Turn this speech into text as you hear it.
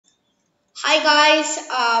Hi guys,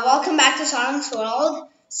 welcome back to Sonic's World.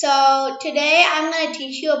 So today I'm going to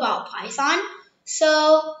teach you about Python.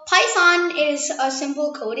 So Python is a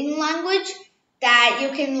simple coding language that you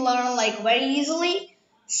can learn very easily.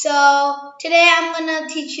 So today I'm going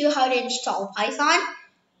to teach you how to install Python,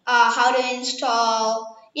 how to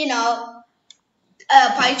install,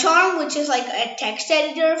 PyCharm, which is like a text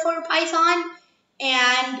editor for Python,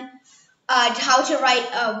 and how to write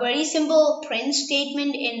a very simple print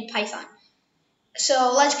statement in Python.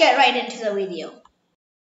 So let's get right into the video.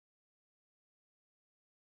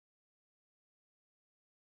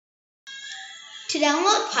 To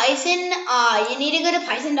download Python, you need to go to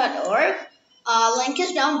python.org. Link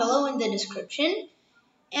is down below in the description.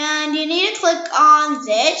 And you need to click on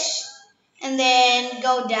this and then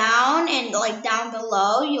go down, and down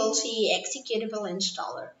below you'll see executable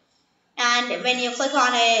installer. And when you click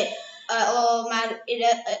on it,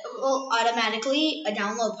 it will automatically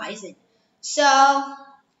download Python. So I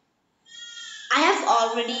have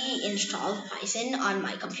already installed Python on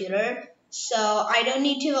my computer, so I don't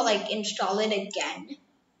need to install it again.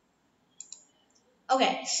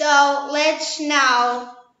 Okay, so let's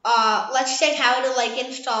check how to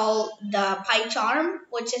install the PyCharm,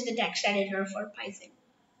 which is the text editor for Python.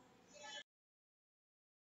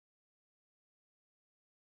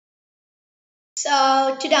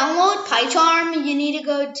 So to download PyCharm, you need to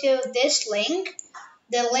go to this link.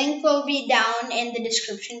 The link will be down in the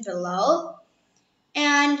description below.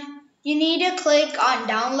 And you need to click on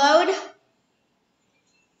download.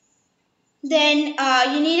 Then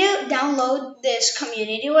you need to download this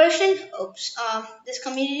community version. This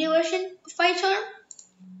community version of PyCharm.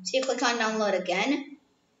 So you click on download again.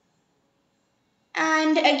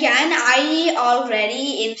 And again, I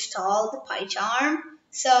already installed the PyCharm,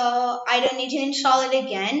 so I don't need to install it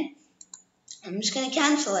again. I'm just going to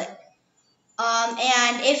cancel it.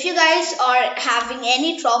 And if you guys are having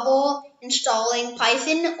any trouble installing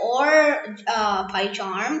Python or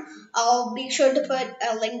PyCharm, I'll be sure to put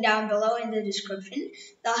a link down below in the description.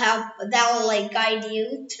 That'll guide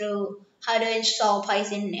you through how to install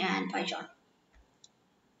Python and PyCharm.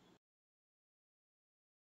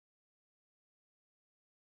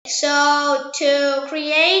 So to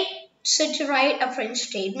write a print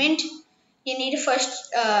statement, you need to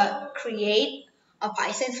first create a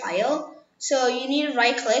Python file. So you need to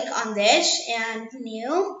right click on this and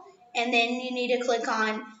new, and then you need to click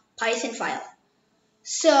on Python file.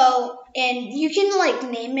 So, and you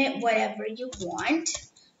can name it whatever you want.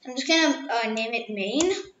 I'm just gonna name it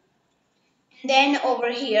main. And then over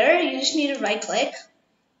here, you just need to right click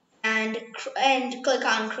and click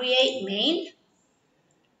on create main,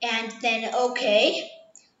 and then OK.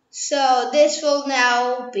 So this will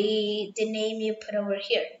now be the name you put over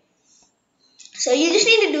here. So you just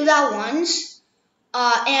need to do that once.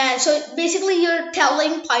 And so basically you're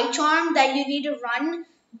telling PyCharm that you need to run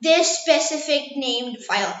this specific named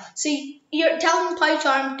file. So you're telling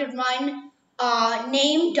PyCharm to run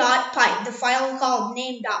name.py, the file called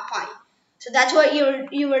name.py. So that's what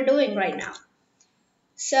you were doing right now.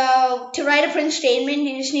 So to write a print statement,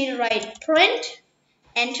 you just need to write print,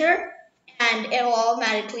 enter, and it will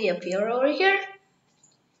automatically appear over here.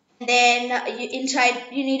 And then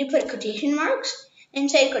inside you need to put quotation marks.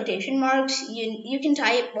 Inside quotation marks, you can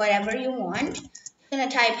type whatever you want. I'm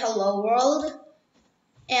gonna type hello world,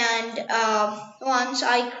 and once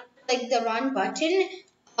I click the run button,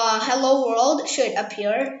 hello world should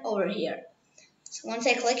appear over here. So once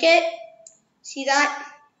I click it, see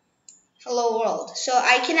that? Hello world. So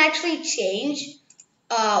I can actually change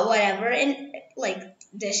whatever in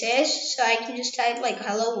this is. So I can just type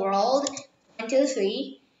hello world 1 2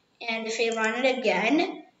 3, and if I run it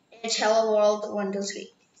again, it's hello world 1 2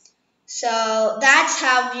 3. So that's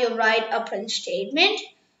how you write a print statement.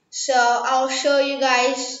 So I'll show you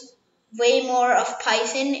guys way more of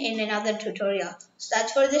Python in another tutorial. So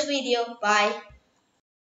that's for this video. Bye.